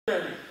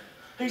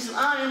He said,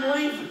 I am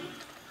leaving.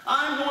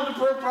 I am going to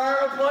prepare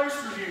a place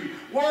for you.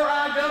 Where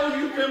I go,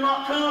 you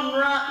cannot come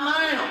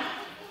right now.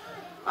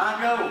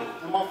 I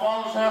go. In my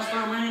Father's house there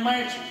are many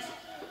mansions.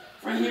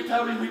 Friend, he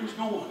told him he was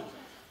going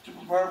to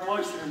prepare a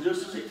place for him,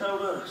 just as he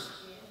told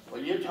us.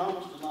 But yet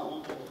Thomas does not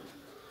want to believe.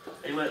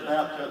 He let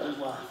doubt cut his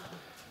life.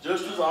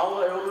 Just as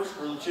all the elders,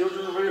 or the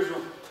children of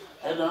Israel,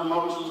 had done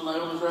Moses and the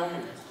elders right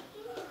here.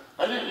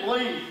 They didn't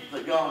believe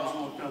that God was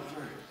going to come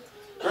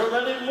through. Girl,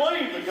 they didn't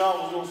believe that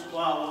God was going to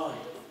supply the way.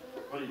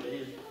 But he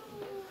did.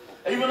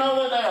 Even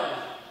though they doubted,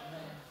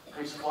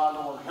 he supplied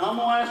the way. And I'm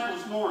going to ask you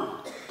this morning,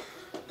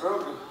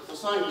 girl, to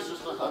sing is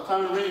just a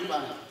tone of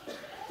anything.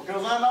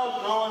 Because I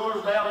know not only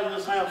there's doubt in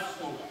this house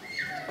this morning.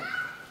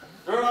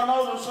 Girl, I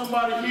know there's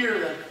somebody here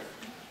that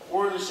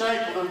were in the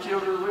shape of the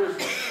children of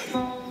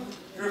Israel.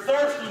 You're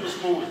thirsty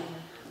this morning.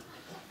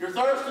 You're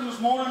thirsty this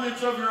morning,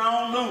 it's of your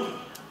own doing.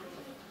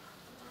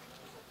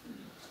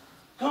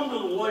 Come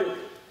to the well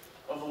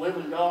of the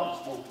living God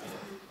this morning.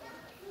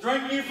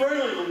 Drink ye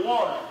freely the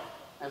water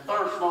and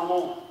thirst no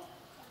more.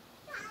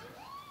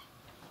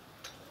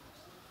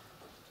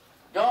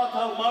 God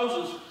told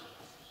Moses,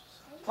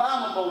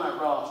 climb up on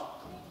that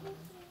rock.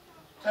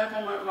 Tap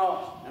on that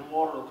rock and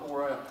water will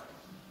pour out.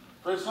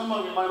 Friends, some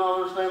of you may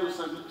not understand the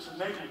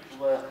significance of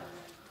that,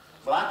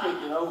 but I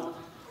can't get over it.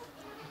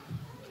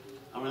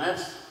 I mean,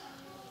 that's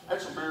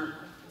a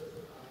miracle.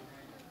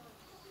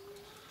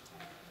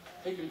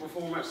 He can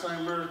perform that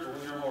same miracle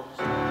in your heart,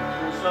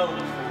 in your soul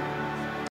this morning.